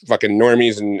have fucking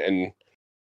normies and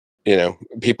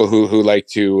people who like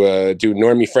to do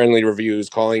normie friendly reviews,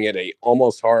 calling it a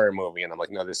almost horror movie, and I'm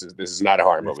like, no, this is not a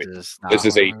horror this movie. is not a This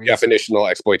is horror a movie. definitional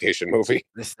exploitation movie.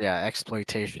 This yeah,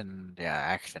 exploitation, yeah,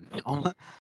 action film.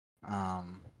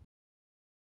 Um,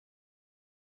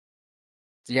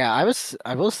 yeah,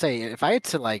 I will say if I had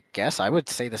to like guess, I would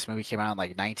say this movie came out in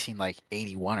like 19 like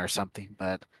 81 or something,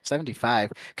 but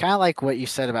 75. Kind of like what you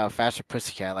said about Faster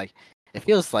Pussycat, like it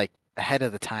feels like ahead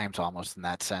of the times almost in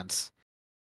that sense.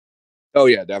 Oh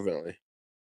yeah, definitely.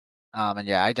 And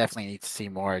yeah, I definitely need to see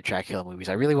more Jack Hill movies.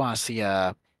 I really want to see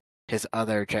his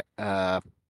other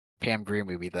Pam Grier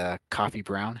movie, the Coffee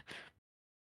Brown.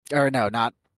 Or no,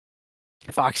 not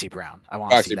Foxy Brown. I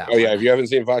want to see Foxy. that Oh yeah, one. if you haven't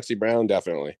seen Foxy Brown,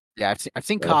 definitely, Yeah, I've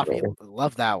seen Coffee. definitely.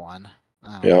 Love that one.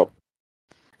 Yeah.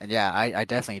 And yeah, I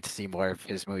definitely need to see more of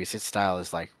his movies. His style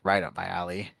is like right up my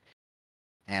alley.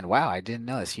 And wow, I didn't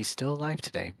know this. He's still alive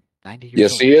today, 90 years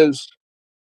Yes, he old. is.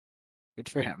 Good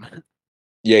for him.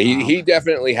 Yeah, he Um,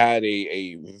 definitely had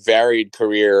a varied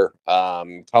career.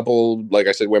 Couple, like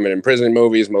I said, women in prison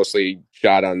movies, mostly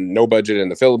shot on no budget in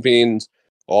the Philippines,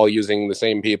 all using the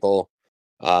same people.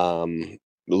 A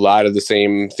lot of the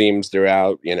same themes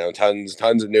throughout. Tons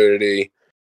of nudity,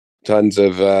 tons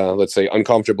of let's say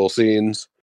uncomfortable scenes.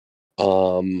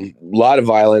 A lot of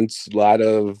violence, a lot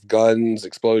of guns,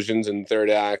 explosions in the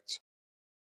third act,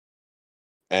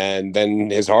 and then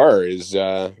his horror is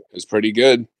pretty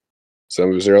good. Some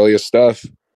of his earliest stuff.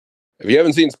 If you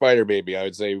haven't seen Spider Baby, I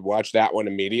would say watch that one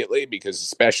immediately, because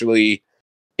especially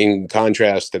in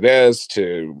contrast to this,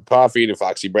 to Coffee, to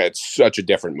Foxy Bread, it's such a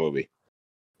different movie.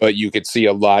 But you could see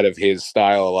a lot of his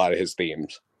style, a lot of his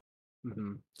themes.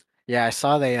 mhm. Yeah, I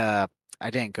saw I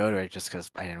didn't go to it just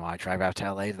because I didn't want to drive out to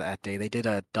LA that day. They did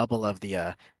a double of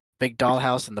the Big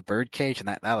Dollhouse and the Birdcage, and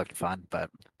that looked fun, but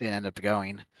didn't end up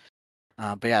going.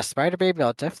 But yeah, Spider Baby,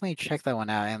 I'll definitely check that one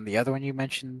out. And the other one you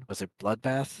mentioned, was it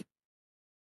Bloodbath?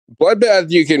 Bloodbath,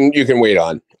 you can wait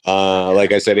on. Okay.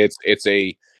 Like I said, it's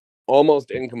a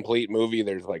almost incomplete movie.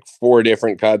 There's like four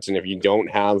different cuts, and if you don't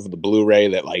have the Blu-ray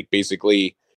that like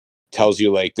basically tells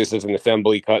you like this is an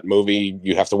assembly cut movie,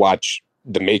 you have to watch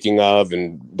the making of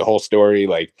and the whole story.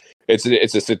 Like it's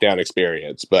a sit down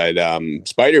experience. But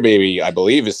Spider Baby, I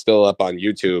believe, is still up on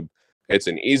YouTube. It's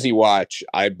an easy watch.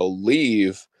 I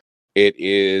believe it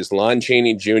is Lon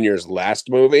Chaney Jr.'s last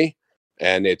movie,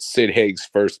 and it's Sid Haig's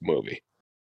first movie.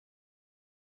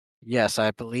 Yes,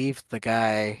 I believe the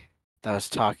guy that was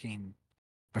talking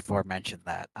before mentioned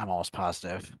that. I'm almost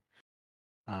positive.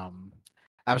 Um,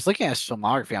 I was looking at his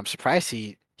filmography. I'm surprised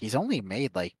he's only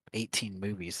made like 18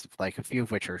 movies, like a few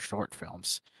of which are short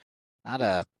films. Not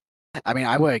a, I mean,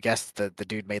 I would have guessed the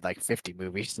dude made like 50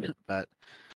 movies, but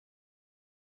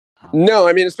um, No,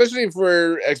 I mean, especially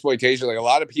for exploitation, like a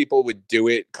lot of people would do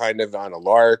it kind of on a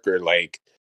lark, or like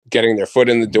getting their foot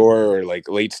in the door, or like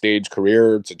late stage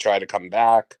career to try to come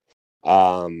back.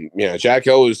 Jack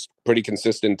Hill was pretty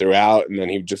consistent throughout, and then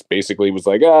he just basically was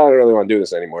like, oh, I don't really want to do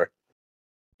this anymore.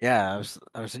 yeah,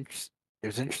 I was interested. It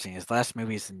was interesting. His last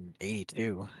movie's in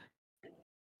 '82.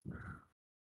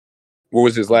 What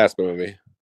was his Um, last movie?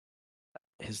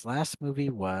 his last movie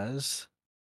was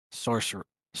Sorcerer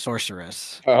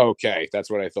Sorceress. Oh, okay, that's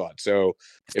what I thought. So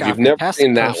It's if got you've a never fantastic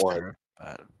seen that one, poster,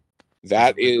 but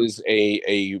that doesn't look. is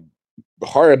a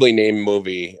horribly named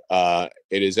movie.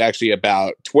 It is actually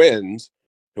about twins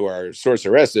who are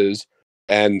sorceresses,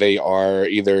 and they are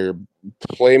either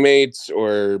playmates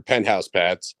or penthouse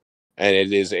pets. And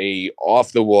it is a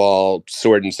off the wall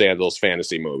sword and sandals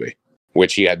fantasy movie,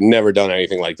 which he had never done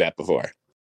anything like that before.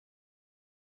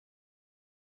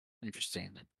 Interesting.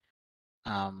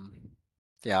 Um,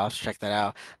 yeah, I'll have to check that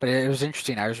out. But it was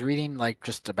interesting. I was reading like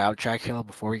just about Jack Hill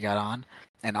before we got on,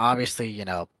 and obviously,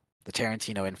 the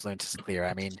Tarantino influence is clear.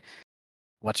 I mean,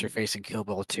 what's her face in Kill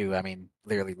Bill 2? I mean,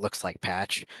 literally looks like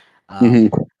Patch. Mm-hmm.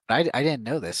 But I didn't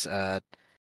know this.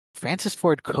 Francis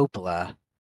Ford Coppola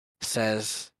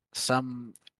says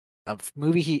some of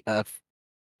movie he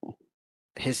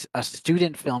his a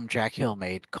student film Jack Hill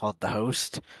made called The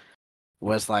Host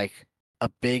was like a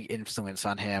big influence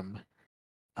on him.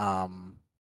 Um,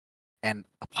 and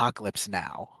Apocalypse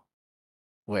Now,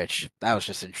 which that was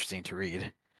just interesting to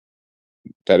read.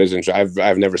 That is interesting.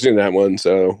 I've never seen that one,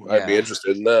 so I'd be Yeah.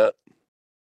 interested in that.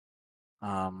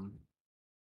 Um,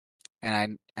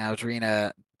 and I was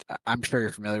reading I'm sure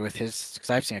you're familiar with his because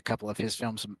I've seen a couple of his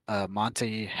films.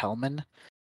 Monty Hellman.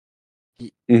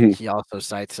 He Mm-hmm. he also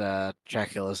cites Jack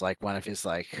Hill as like one of his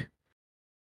like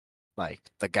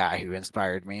the guy who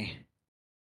inspired me.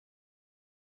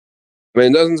 I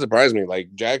mean, it doesn't surprise me.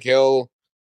 Like Jack Hill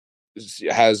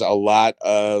has a lot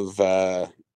of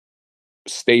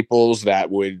staples that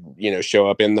would show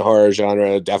up in the horror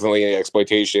genre. Definitely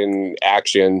exploitation,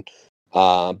 action.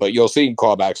 But you'll see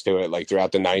callbacks to it like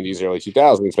throughout the '90s, early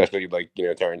 2000s, especially like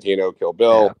Tarantino, Kill Yeah,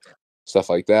 Bill, stuff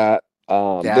like that.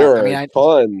 yeah. There I are mean, a I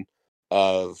ton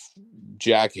of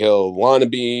Jack Hill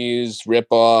wannabes,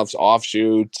 ripoffs,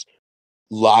 offshoots.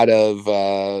 Lot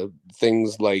of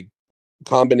things like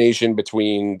combination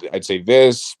between I'd say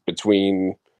this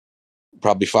between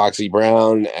probably Foxy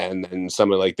Brown and then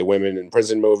some of like the women in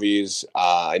prison movies.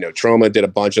 I know Trauma did a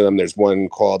bunch of them. There's one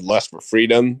called Lust for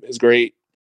Freedom is great.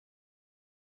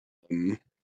 Um,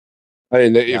 I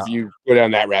mean, yeah. if you go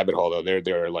down that rabbit hole, though,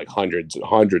 there are like hundreds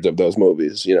of those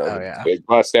movies. Oh The yeah. Big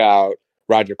Bust Out.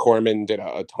 Roger Corman did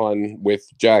a ton with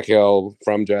Jack Hill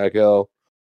from Jack Hill.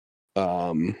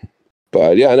 Um,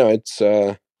 but yeah, no, it's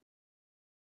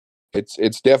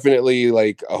definitely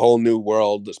like a whole new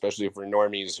world, especially for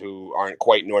normies who aren't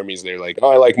quite normies. They're like, oh,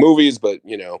 I like movies, but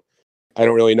I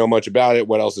don't really know much about it.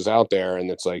 What else is out there? And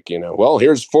it's like, well,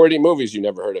 here's 40 movies you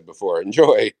never heard of before.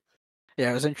 Enjoy.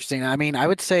 Yeah, it was interesting. I mean, I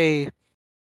would say,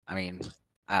 I mean,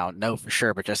 I don't know for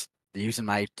sure, but just using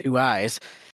my two eyes,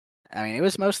 I mean, it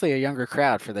was mostly a younger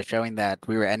crowd for the showing that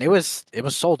we were, and it was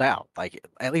sold out. Like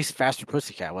at least Faster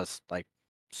Pussycat was like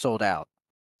sold out.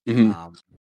 Mm-hmm. Um,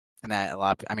 and that a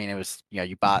lot. I mean, it was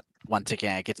you bought one ticket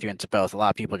and it gets you into both. A lot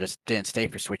of people just didn't stay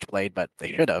for Switchblade, but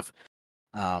they should have.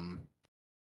 Um,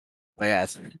 but yeah,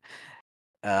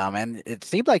 and it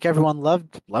seemed like everyone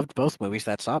loved both movies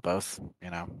that saw both.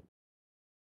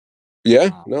 Yeah,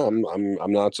 Um, no,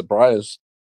 I'm not surprised.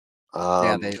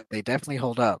 yeah, Um, they definitely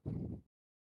hold up.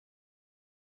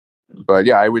 but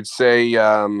yeah, I would say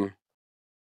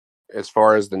as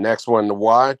far as the next one to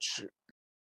watch,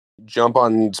 jump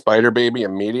on Spider Baby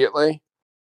immediately.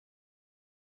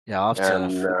 Yeah,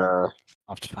 And I'll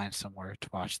have to find somewhere to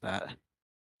watch that.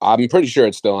 I'm pretty sure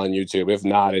it's still on YouTube. If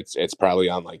not, it's probably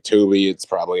on like Tubi. It's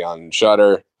probably on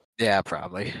Shutter. Yeah,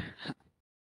 probably.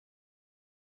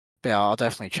 Yeah, I'll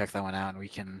definitely check that one out and we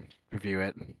can review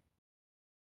it.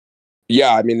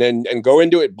 Yeah, I mean, and go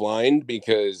into it blind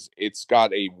because it's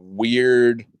got a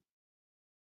weird,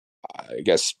 I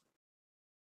guess,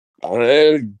 I don't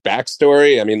know,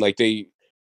 backstory. I mean, like they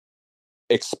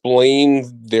explain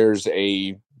there's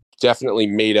a definitely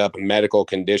made up medical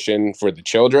condition for the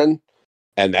children,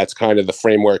 and that's kind of the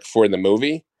framework for the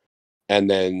movie. And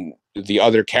then the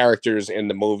other characters in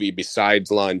the movie,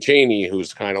 besides Lon Chaney,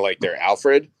 who's kind of like their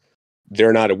Alfred,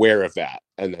 they're not aware of that,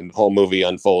 and then the whole movie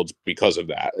unfolds because of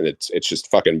that, and it's just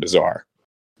fucking bizarre.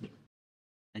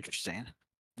 Interesting.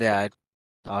 Yeah,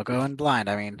 I'll go in blind.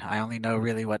 I mean, I only know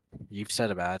really what you've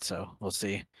said about it, so we'll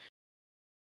see.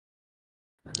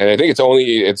 And I think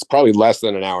it's probably less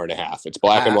than an hour and a half. It's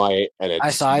black and I white, and I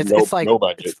it's saw no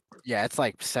budget. it's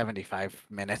like 75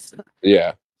 minutes.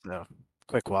 Yeah, So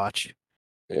quick watch.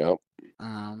 yeah,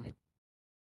 Um,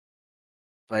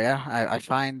 but yeah, I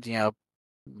find,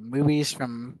 movies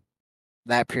from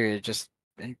that period just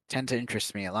tend to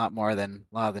interest me a lot more than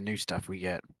a lot of the new stuff we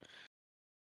get.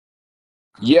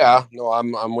 yeah. No,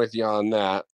 I'm with you on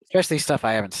that. Especially stuff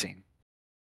I haven't seen.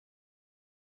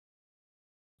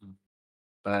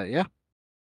 But yeah,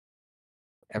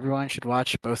 everyone should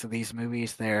watch both of these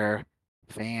movies. They're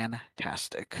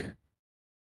fantastic.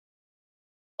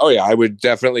 Oh yeah, I would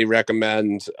definitely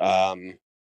recommend.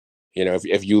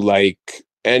 if you like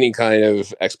any kind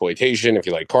of exploitation, if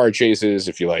you like car chases,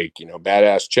 if you like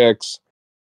badass chicks,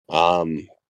 um,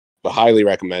 but highly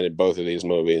recommended both of these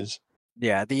movies.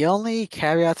 Yeah, the only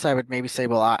caveats I would maybe say,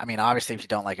 well, I mean, obviously, if you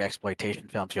don't like exploitation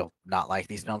films, you'll not like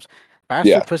these films. Faster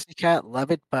Yeah, Pussycat,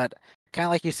 love it, but kind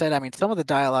of like you said, I mean, some of the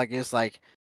dialogue is like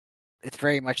it's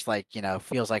very much like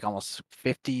feels like almost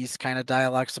 50s kind of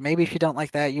dialogue. So maybe if you don't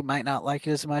like that, you might not like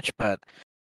it as much. But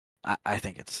I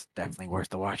think it's definitely worth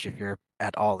the watch if you're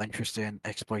at all interested in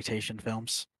exploitation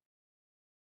films.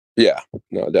 yeah,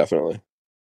 no, definitely.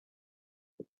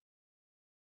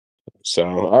 So,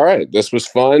 all right, this was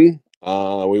fun.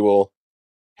 We will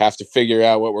have to figure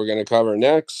out what we're going to cover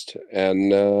next,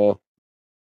 and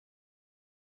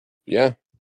yeah,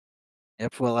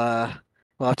 Yep, we'll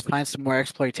have to find some more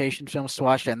exploitation films to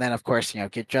watch, and then of course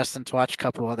get Justin to watch a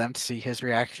couple of them to see his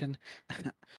reaction.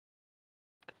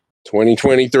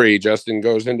 2023, Justin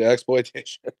goes into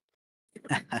exploitation.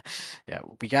 Yeah,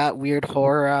 we got weird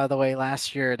horror out of the way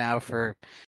last year. Now for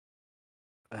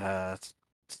uh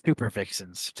super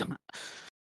vixens.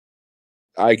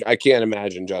 I can't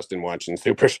imagine Justin watching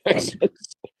Super Six.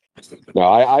 No,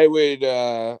 I would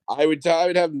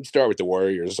have him start with the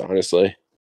Warriors. Honestly,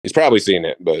 he's probably seen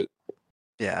it, but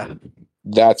Yeah,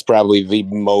 that's probably the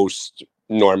most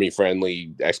normie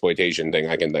friendly exploitation thing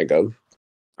I can think of.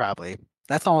 probably.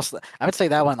 That's almost. I would say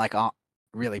that one like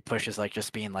really pushes like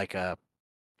just being like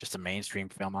just a mainstream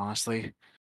film. Honestly.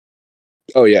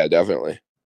 Oh yeah, definitely.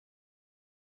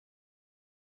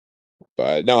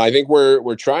 But no, I think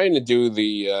we're trying to do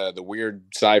the weird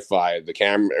sci-fi,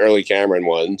 the early Cameron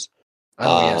ones,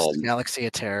 Oh yes, um, Galaxy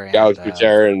of Terror Galaxy of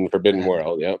Terror and Forbidden and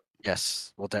World. Yep.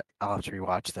 yes, I'll have to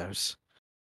rewatch those.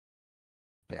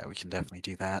 Yeah, we can definitely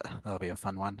do that. That'll be a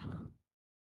fun one.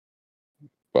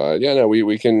 But yeah, no,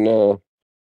 we can.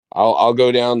 I'll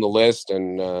go down the list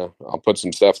and I'll put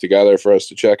some stuff together for us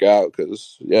to check out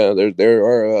because yeah, there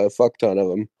are a fuck ton of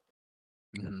them.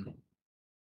 Hmm.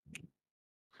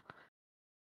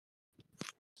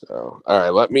 So all right,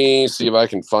 let me see if I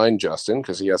can find Justin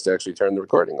because he has to actually turn the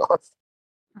recording off.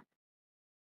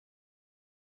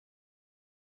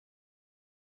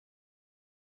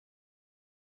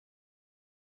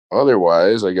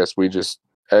 Otherwise, I guess we just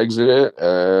exit it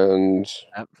and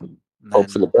Yep. And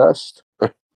hope for the then best.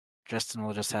 Justin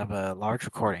will just have a large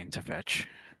recording to fetch.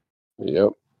 Yep.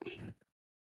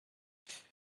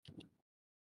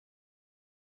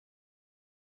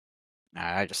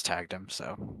 I just tagged him,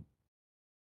 so.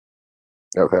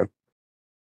 Okay. All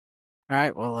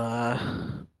right,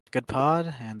 well, good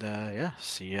pod, and yeah,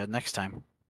 see you next time.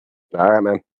 All right,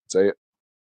 man. See ya.